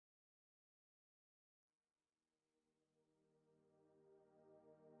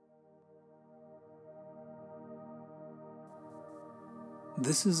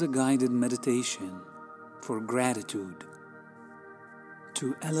This is a guided meditation for gratitude,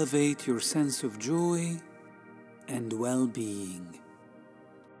 to elevate your sense of joy and well-being.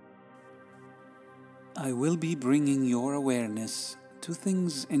 I will be bringing your awareness to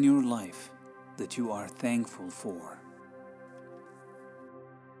things in your life that you are thankful for.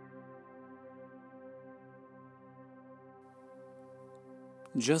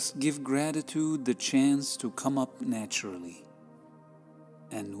 Just give gratitude the chance to come up naturally.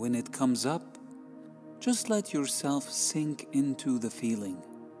 And when it comes up, just let yourself sink into the feeling.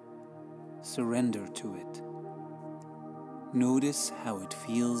 Surrender to it. Notice how it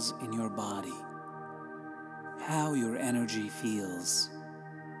feels in your body, how your energy feels.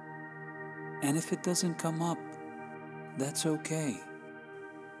 And if it doesn't come up, that's okay.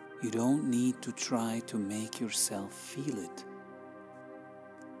 You don't need to try to make yourself feel it.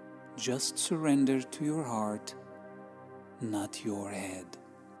 Just surrender to your heart, not your head.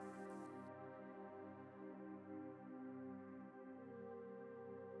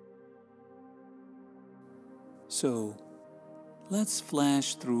 So, let's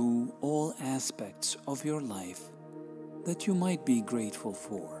flash through all aspects of your life that you might be grateful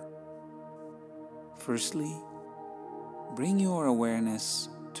for. Firstly, bring your awareness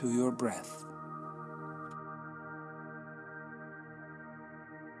to your breath.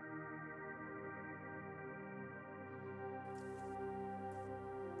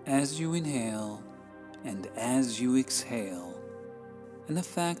 As you inhale and as you exhale, and the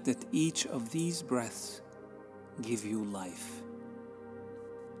fact that each of these breaths give you life.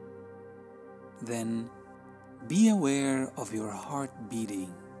 Then be aware of your heart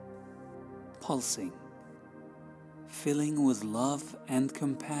beating, pulsing, filling with love and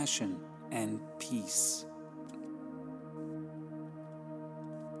compassion and peace.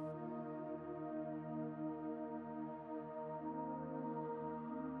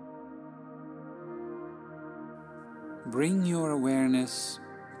 Bring your awareness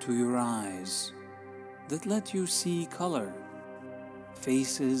to your eyes that let you see color,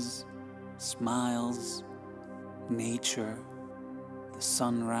 faces, smiles, nature, the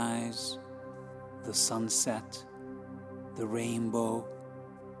sunrise, the sunset, the rainbow,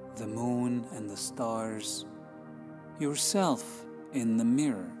 the moon and the stars, yourself in the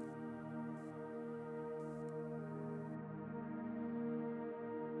mirror.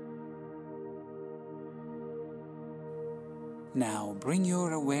 Now bring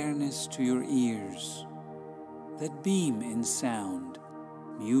your awareness to your ears that beam in sound,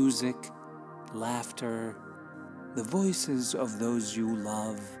 music, laughter, the voices of those you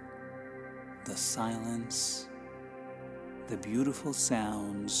love, the silence, the beautiful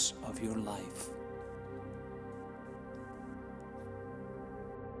sounds of your life.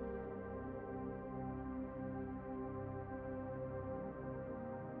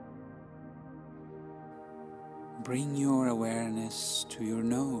 Bring your awareness to your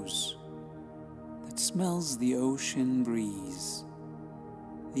nose that smells the ocean breeze,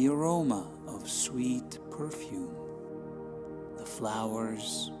 the aroma of sweet perfume, the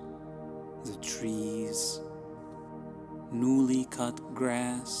flowers, the trees, newly cut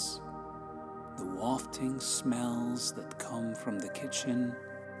grass, the wafting smells that come from the kitchen,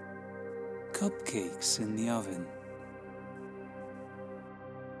 cupcakes in the oven.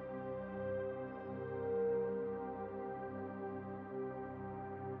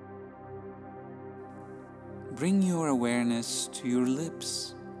 Bring your awareness to your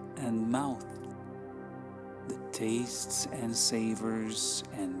lips and mouth that tastes and savors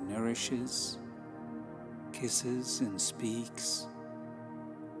and nourishes, kisses and speaks,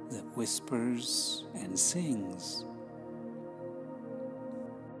 that whispers and sings.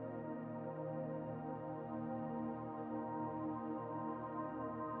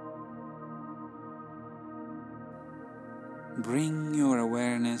 Bring your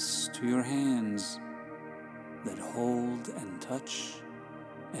awareness to your hands that hold and touch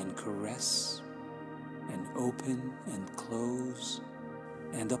and caress and open and close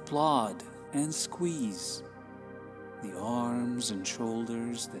and applaud and squeeze, the arms and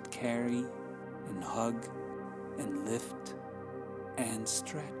shoulders that carry and hug and lift and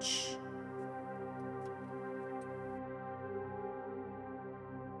stretch.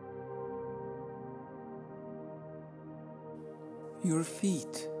 Your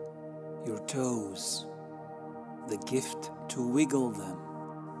feet, your toes, the gift to wiggle them,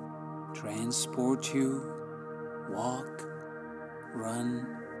 transport you, walk,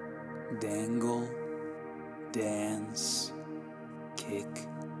 run, dangle, dance, kick,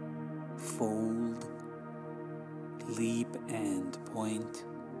 fold, leap and point.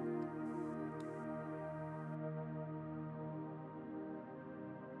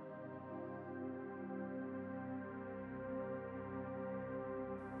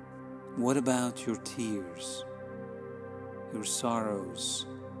 What about your tears, your sorrows,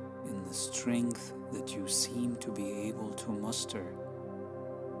 and the strength that you seem to be able to muster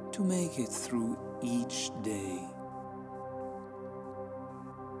to make it through each day?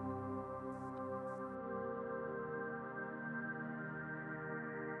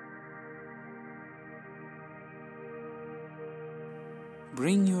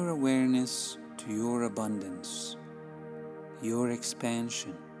 Bring your awareness to your abundance, your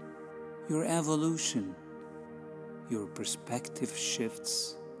expansion, your evolution, your perspective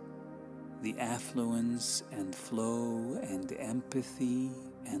shifts, the affluence and flow and empathy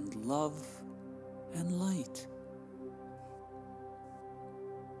and love and light,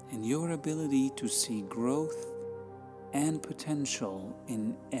 and your ability to see growth and potential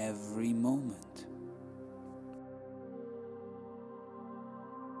in every moment.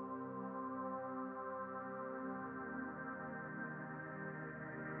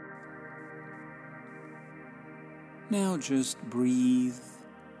 Now just breathe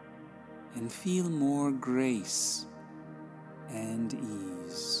and feel more grace and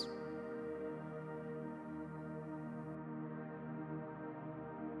ease.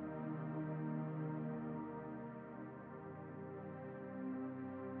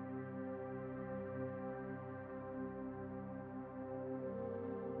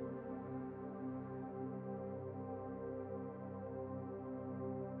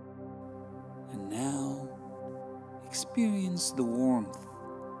 And now experience the warmth,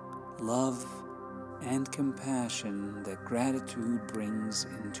 love, and compassion that gratitude brings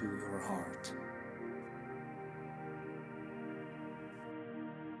into your heart.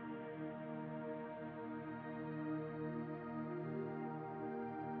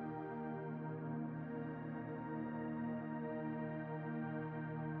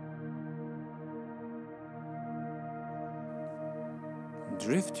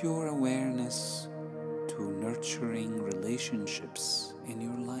 Drift your awareness to nurturing relationships in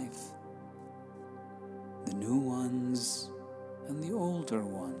your life, the new ones and the older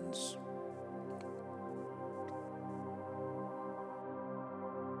ones.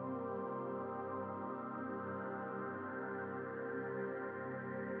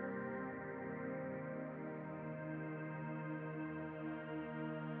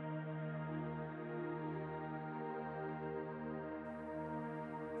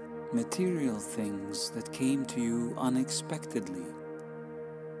 Material things that came to you unexpectedly,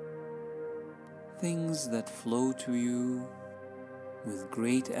 things that flow to you with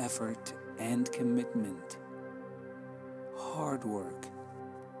great effort and commitment, hard work.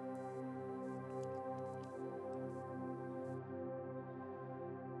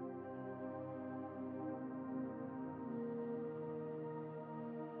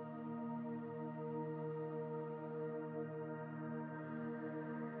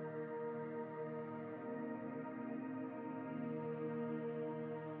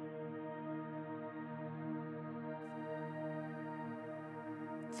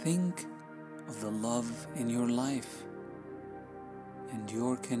 Think of the love in your life and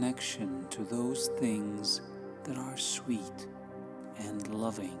your connection to those things that are sweet and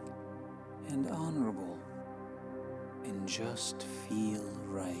loving and honorable and just feel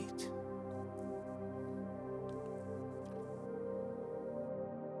right.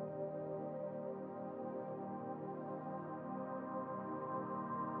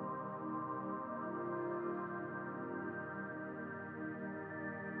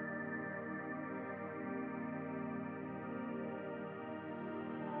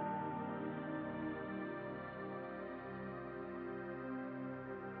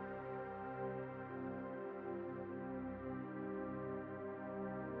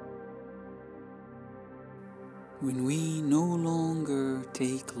 When we no longer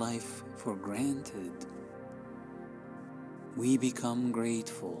take life for granted, we become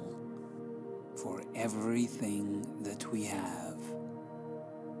grateful for everything that we have.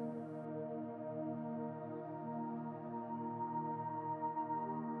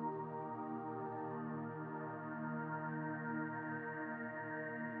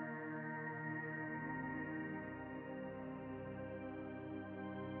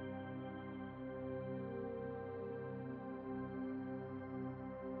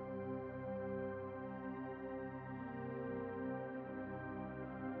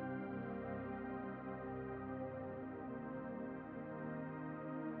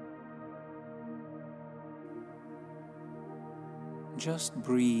 Just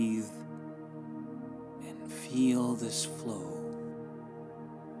breathe and feel this flow.